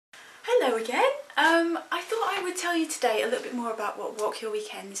Hello again. I thought I would tell you today a little bit more about what Walk Your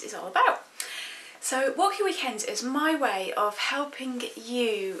Weekends is all about. So Walk Your Weekends is my way of helping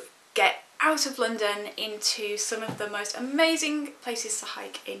you get out of London into some of the most amazing places to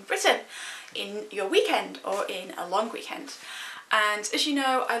hike in Britain in your weekend or in a long weekend. And as you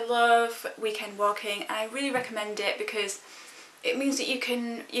know, I love weekend walking and I really recommend it because it means that you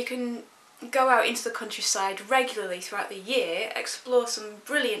can go out into the countryside regularly throughout the year, explore some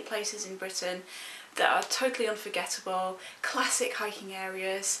brilliant places in Britain that are totally unforgettable, classic hiking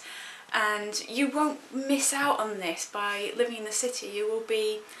areas, and you won't miss out on this by living in the city. You will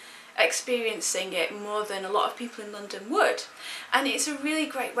be experiencing it more than a lot of people in London would, and it's a really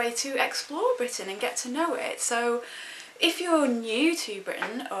great way to explore Britain and get to know it. So if you're new to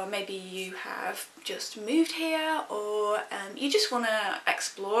Britain, or maybe you have just moved here, or you just want to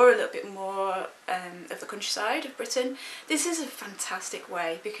explore a little bit more of the countryside of Britain, this is a fantastic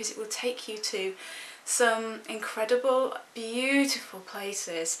way because it will take you to some incredible, beautiful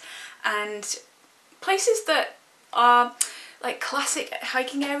places, and places that are like classic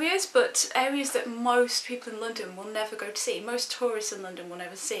hiking areas, but areas that most people in London will never go to see, most tourists in London will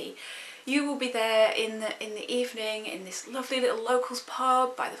never see. You will be there in the evening in this lovely little locals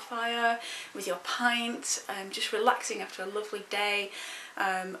pub by the fire with your pint, just relaxing after a lovely day,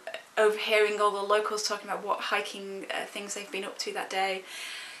 overhearing all the locals talking about what hiking things they've been up to that day.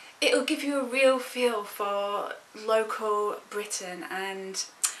 It'll give you a real feel for local Britain and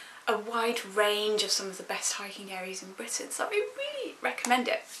a wide range of some of the best hiking areas in Britain, so I really recommend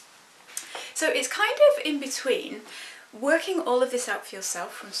it. So it's kind of in between working all of this out for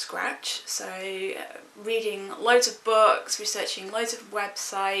yourself from scratch, so reading loads of books, researching loads of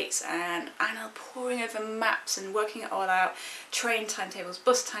websites, and poring over maps and working it all out, train timetables,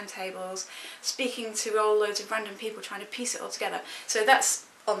 bus timetables, speaking to all loads of random people trying to piece it all together. So that's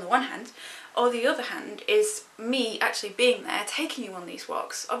on the one hand. On the other hand is me actually being there, taking you on these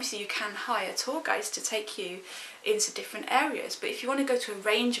walks. Obviously you can hire tour guides to take you into different areas, but if you want to go to a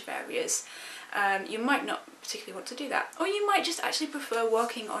range of areas, you might not particularly want to do that, or you might just actually prefer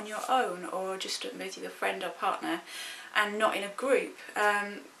walking on your own, or just with a friend or partner and not in a group,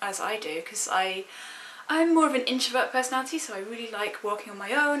 as I do, because I'm more of an introvert personality, so I really like walking on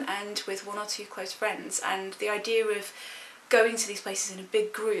my own and with one or two close friends, and the idea of going to these places in a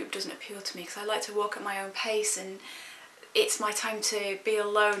big group doesn't appeal to me because I like to walk at my own pace, and it's my time to be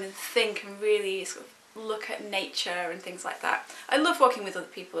alone and think and really sort of look at nature and things like that. I love walking with other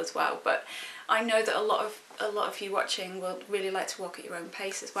people as well, but I know that a lot of you watching will really like to walk at your own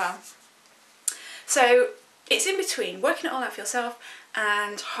pace as well. So it's in between working it all out for yourself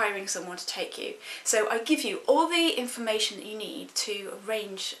and hiring someone to take you. So I give you all the information that you need to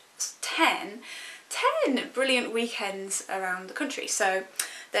arrange 10 brilliant weekends around the country. So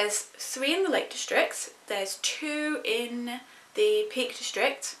there's 3 in the Lake District, there's 2 in the Peak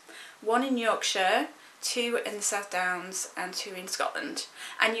District, 1 in Yorkshire, 2 in the South Downs, and 2 in Scotland.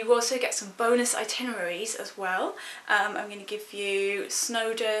 And you also get some bonus itineraries as well. I'm going to give you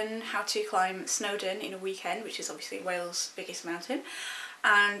Snowdon, how to climb Snowdon in a weekend, which is obviously Wales' biggest mountain,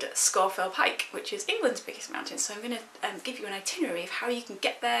 and Scawfell Pike, which is England's biggest mountain. So I'm going to give you an itinerary of how you can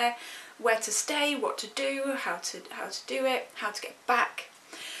get there, where to stay, what to do, how to do it, how to get back.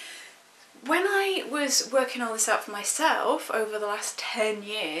 When I was working all this out for myself over the last 10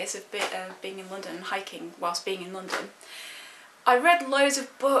 years of being in London and hiking whilst being in London, I read loads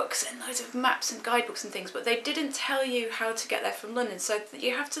of books and loads of maps and guidebooks and things, but they didn't tell you how to get there from London, so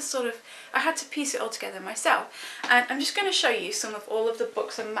you have to I had to piece it all together myself. And I'm just going to show you some of all of the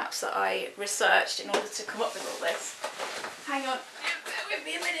books and maps that I researched in order to come up with all this. Hang on, bear with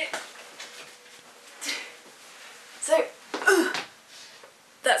me a minute. So,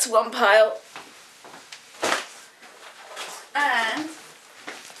 that's one pile, and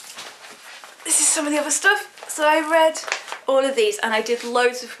this is some of the other stuff. So I read all of these and I did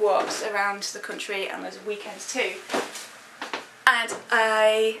loads of walks around the country and loads of weekends too, and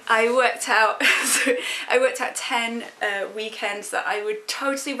I worked out I worked out 10 weekends that I would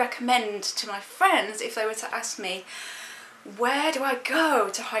totally recommend to my friends if they were to ask me, where do I go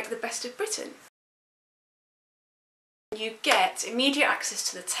to hike the best of Britain? You get immediate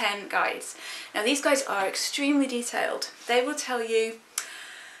access to the 10 guides. Now these guides are extremely detailed. They will tell you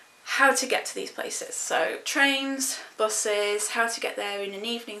how to get to these places. So trains, buses, how to get there in an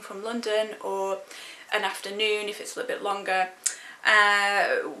evening from London or an afternoon if it's a little bit longer,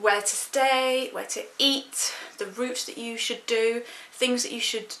 where to stay, where to eat, the routes that you should do, things that you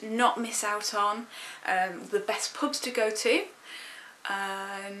should not miss out on, the best pubs to go to,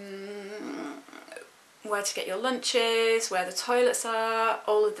 where to get your lunches, where the toilets are,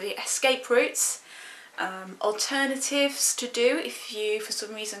 all of the escape routes, alternatives to do if you for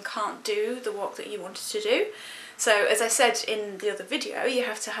some reason can't do the walk that you wanted to do. So as I said in the other video, you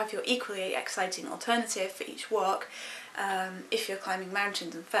have to have your equally exciting alternative for each walk if you're climbing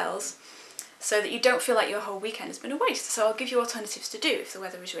mountains and fells, so that you don't feel like your whole weekend has been a waste. So I'll give you alternatives to do if the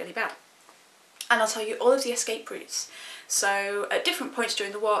weather is really bad. And I'll tell you all of the escape routes. So at different points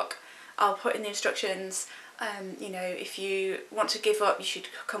during the walk, I'll put in the instructions, you know, if you want to give up, you should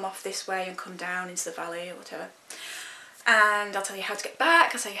come off this way and come down into the valley or whatever. And I'll tell you how to get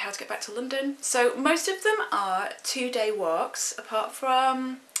back, I'll tell you how to get back to London. So most of them are 2-day walks, apart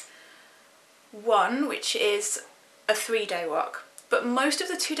from one, which is a 3-day walk. But most of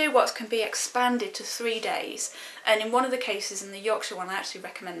the 2-day walks can be expanded to 3 days. And in one of the cases, in the Yorkshire one, I actually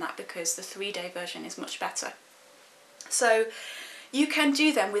recommend that because the 3-day version is much better. So you can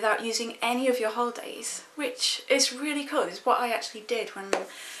do them without using any of your holidays, which is really cool. It's what I actually did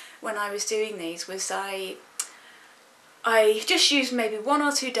when I was doing these, was I just used maybe 1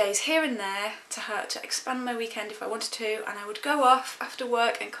 or 2 days here and there to expand my weekend if I wanted to, and I would go off after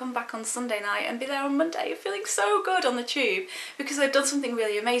work and come back on Sunday night and be there on Monday feeling so good on the tube because I'd done something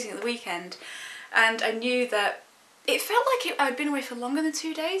really amazing at the weekend. And I knew that it felt like I'd been away for longer than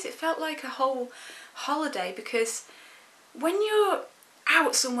 2 days. It felt like a whole holiday, because when you're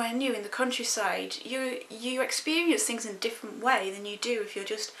out somewhere new in the countryside, you experience things in a different way than you do if you're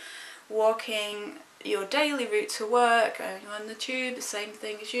just walking your daily route to work, you're on the tube, the same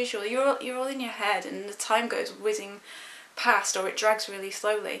thing as usual. You're all in your head and the time goes whizzing past, or it drags really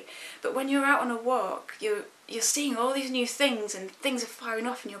slowly. But when you're out on a walk, you're seeing all these new things and things are firing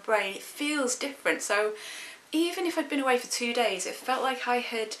off in your brain. It feels different. So even if I'd been away for 2 days, it felt like I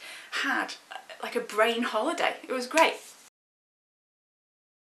had like a brain holiday. It was great.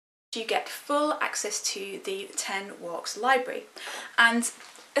 You get full access to the 10 Walks library, and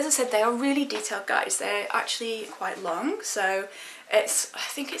as I said, they are really detailed guides. They're actually quite long, so I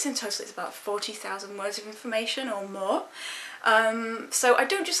think it's in total it's about 40,000 words of information or more. So I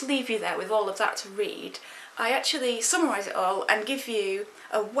don't just leave you there with all of that to read. I actually summarise it all and give you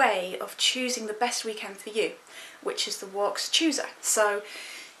a way of choosing the best weekend for you, which is the Walks Chooser. So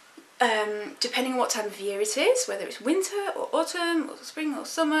depending on what time of year it is, whether it's winter or autumn or spring or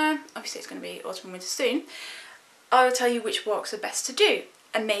summer, obviously it's going to be autumn and winter soon, I'll tell you which walks are best to do.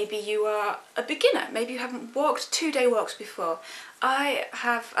 And maybe you are a beginner, maybe you haven't walked 2-day walks before. I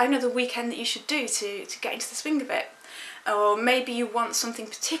know the weekend that you should do to get into the swing of it. Or maybe you want something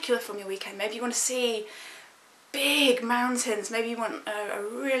particular from your weekend. Maybe you want to see big mountains, maybe you want a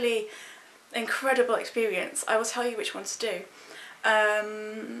really incredible experience. I will tell you which ones to do.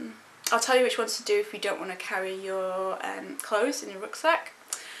 I'll tell you which ones to do if you don't want to carry your clothes in your rucksack.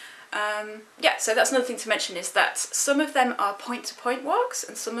 Yeah, so that's another thing to mention, is that some of them are point-to-point walks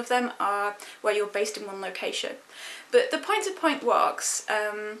and some of them are where you're based in one location. But the point-to-point walks,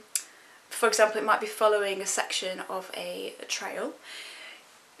 for example, it might be following a section of a trail.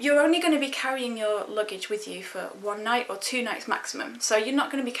 You're only going to be carrying your luggage with you for 1 night or 2 nights maximum, so you're not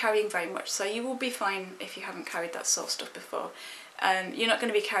going to be carrying very much, so you will be fine if you haven't carried that sort of stuff before. You're not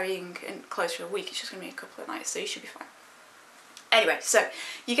going to be carrying clothes for a week, it's just going to be a couple of nights, so you should be fine. Anyway, so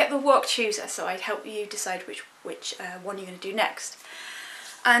you get the Walk Chooser, so I'd help you decide which one you're going to do next.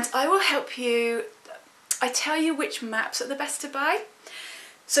 And I will help you, I tell you which maps are the best to buy.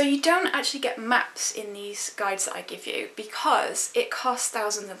 So you don't actually get maps in these guides that I give you, because it costs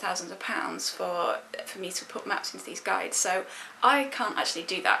thousands and thousands of pounds for me to put maps into these guides. So I can't actually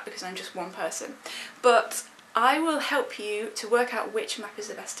do that because I'm just one person. But I will help you to work out which map is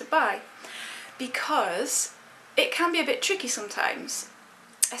the best to buy, because it can be a bit tricky sometimes,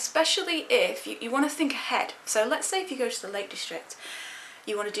 especially if you want to think ahead. So let's say if you go to the Lake District,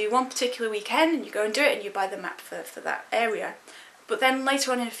 you want to do one particular weekend and you go and do it and you buy the map for that area. But then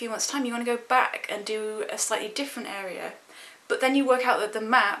later on in a few months' time you want to go back and do a slightly different area. But then you work out that the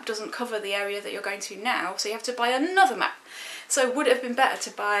map doesn't cover the area that you're going to now, so you have to buy another map. So would it have been better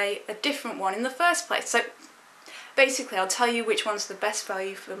to buy a different one in the first place? So basically I'll tell you which one's the best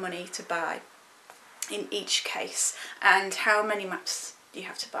value for money to buy in each case, and how many maps you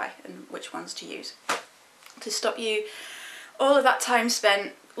have to buy and which ones to use, to stop you all of that time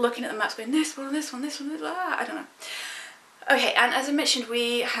spent looking at the maps going this one, this one, this one, I don't know. Okay, and as I mentioned,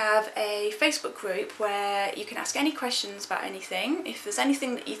 we have a Facebook group where you can ask any questions about anything. If there's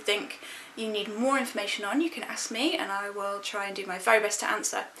anything that you think you need more information on, you can ask me and I will try and do my very best to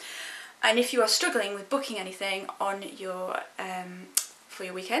answer. And if you are struggling with booking anything on your for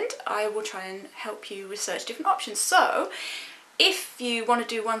your weekend, I will try and help you research different options. So if you want to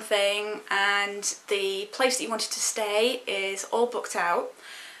do one thing and the place that you wanted to stay is all booked out,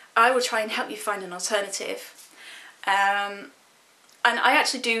 I will try and help you find an alternative. And I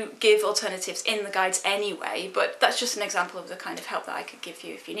actually do give alternatives in the guides anyway, but that's just an example of the kind of help that I could give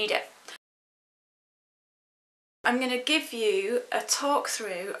you if you need it. I'm going to give you a talk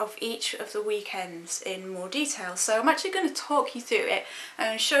through of each of the weekends in more detail. So I'm actually going to talk you through it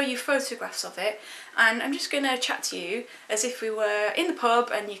and show you photographs of it, and I'm just going to chat to you as if we were in the pub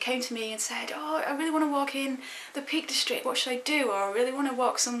and you came to me and said, oh, I really want to walk in the Peak District, what should I do? Or I really want to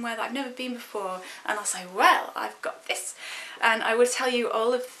walk somewhere that I've never been before. And I'll say, well, I've got this. And I would tell you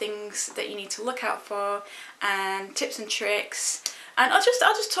all of the things that you need to look out for and tips and tricks. And I'll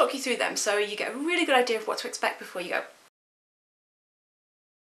just talk you through them so you get a really good idea of what to expect before you go.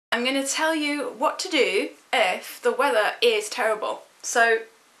 I'm going to tell you what to do if the weather is terrible. So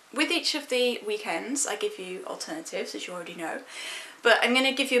with each of the weekends I give you alternatives, as you already know, but I'm going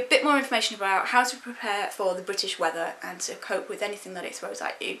to give you a bit more information about how to prepare for the British weather and to cope with anything that it throws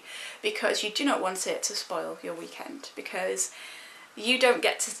at you, because you do not want it to spoil your weekend, because you don't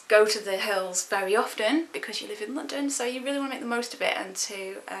get to go to the hills very often because you live in London, so you really want to make the most of it and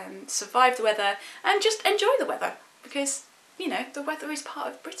to survive the weather and just enjoy the weather, because, you know, the weather is part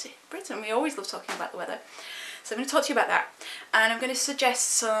of Britain. We always love talking about the weather. So I'm going to talk to you about that, and I'm going to suggest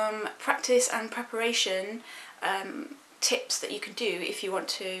some practice and preparation tips that you can do if you want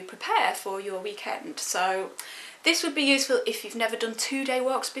to prepare for your weekend. So this would be useful if you've never done 2-day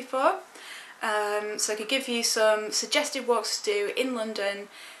walks before. So I could give you some suggested walks to do in London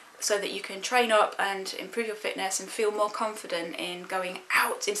so that you can train up and improve your fitness and feel more confident in going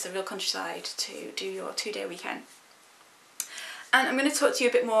out into the real countryside to do your 2-day weekend. And I'm going to talk to you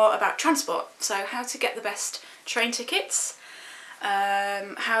a bit more about transport, so how to get the best train tickets,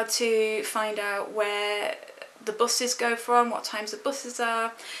 how to find out where the buses go from, what times the buses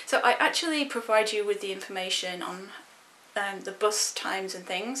are. So I actually provide you with the information on the bus times and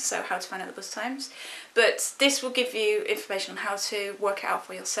things, so how to find out the bus times, but this will give you information on how to work it out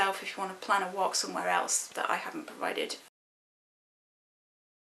for yourself if you want to plan a walk somewhere else that I haven't provided.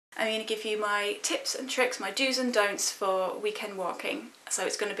 I'm going to give you my tips and tricks, my do's and don'ts for weekend walking. So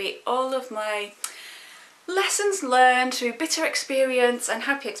it's going to be all of my lessons learned through bitter experience and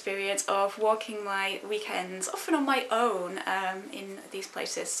happy experience of walking my weekends, often on my own, in these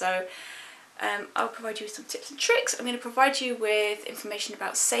places. So I'll provide you with some tips and tricks. I'm going to provide you with information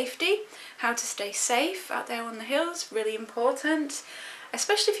about safety, how to stay safe out there on the hills, really important,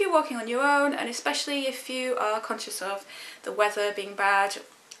 especially if you're walking on your own, and especially if you are conscious of the weather being bad,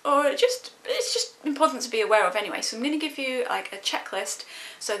 or it's just important to be aware of anyway. So I'm going to give you like a checklist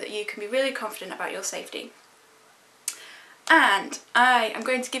so that you can be really confident about your safety. And I am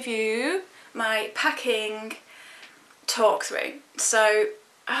going to give you my packing talk through. So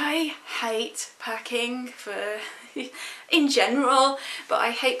I hate packing in general, but I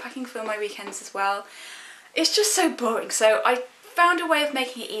hate packing for my weekends as well. It's just so boring. So I found a way of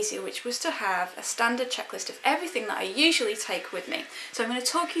making it easier, which was to have a standard checklist of everything that I usually take with me. So I'm going to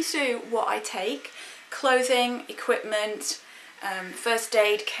talk you through what I take: clothing, equipment, first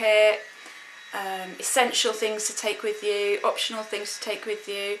aid kit, essential things to take with you, optional things to take with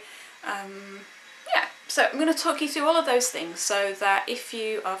you. Yeah, so I'm going to talk you through all of those things so that if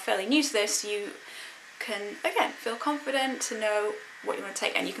you are fairly new to this, you can, again, feel confident to know what you want to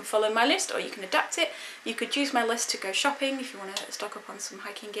take, and you can follow my list or you can adapt it. You could use my list to go shopping if you want to stock up on some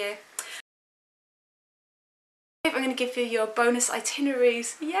hiking gear. I'm going to give you your bonus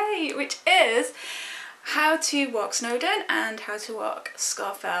itineraries, yay, which is how to walk Snowdon and how to walk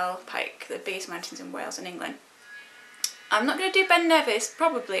Scafell Pike, the biggest mountains in Wales and England. I'm not going to do Ben Nevis,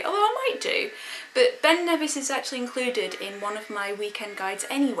 probably, although I might do, but Ben Nevis is actually included in one of my weekend guides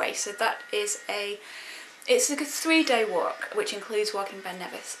anyway, so that is it's like a 3-day walk, which includes walking Ben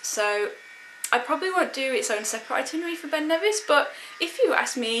Nevis. So I probably won't do its own separate itinerary for Ben Nevis, but if you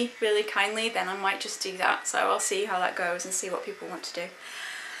ask me really kindly, then I might just do that. So I'll see how that goes and see what people want to do.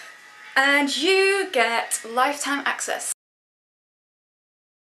 And you get lifetime access.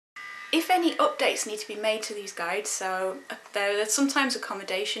 If any updates need to be made to these guides, so there are sometimes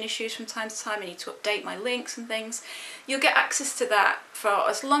accommodation issues from time to time, I need to update my links and things, you'll get access to that for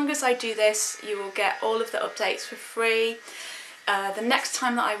as long as I do this. You will get all of the updates for free. The next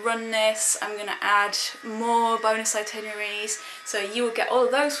time that I run this, I'm going to add more bonus itineraries, so you will get all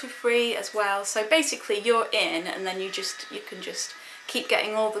of those for free as well. So basically you're in, and then you can just keep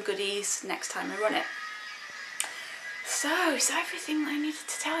getting all the goodies next time I run it. So, is that everything I needed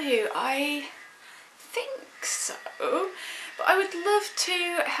to tell you? I think so, but I would love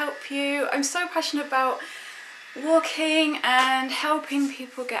to help you. I'm so passionate about walking and helping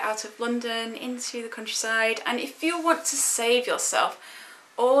people get out of London into the countryside. And if you want to save yourself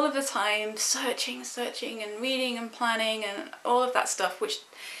all of the time searching and reading and planning and all of that stuff, which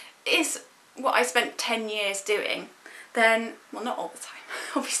is what I spent 10 years doing, then, well, not all the time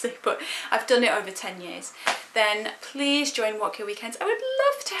obviously, but I've done it over 10 years, then please join Walk Your Weekends. I would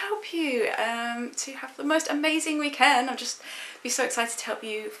love to help you to have the most amazing weekend. I'll just be so excited to help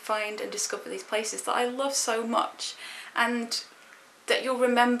you find and discover these places that I love so much and that you'll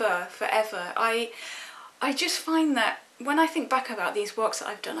remember forever. I just find that when I think back about these walks that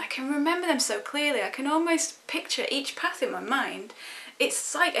I've done, I can remember them so clearly. I can almost picture each path in my mind.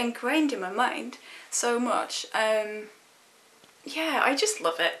 It's like ingrained in my mind so much. Yeah, I just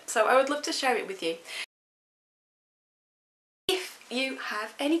love it. So I would love to share it with you. If you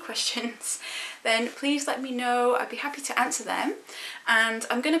have any questions, then please let me know. I'd be happy to answer them. And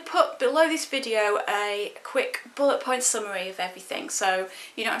I'm going to put below this video a quick bullet point summary of everything, so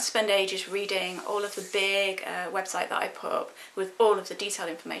you don't have to spend ages reading all of the big website that I put up with all of the detailed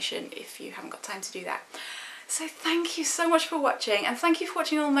information if you haven't got time to do that. So thank you so much for watching, and thank you for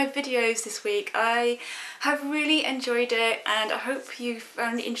watching all my videos this week. I have really enjoyed it, and I hope you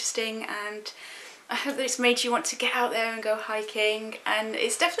found it interesting, and I hope that it's made you want to get out there and go hiking. And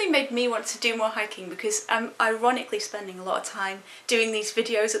it's definitely made me want to do more hiking, because I'm ironically spending a lot of time doing these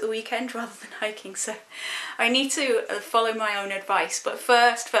videos at the weekend rather than hiking, so I need to follow my own advice. But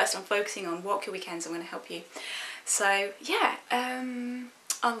first I'm focusing on Walk Your Weekends. I'm going to help you. So yeah,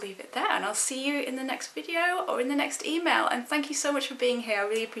 I'll leave it there, and I'll see you in the next video or in the next email. And thank you so much for being here. I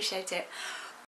really appreciate it.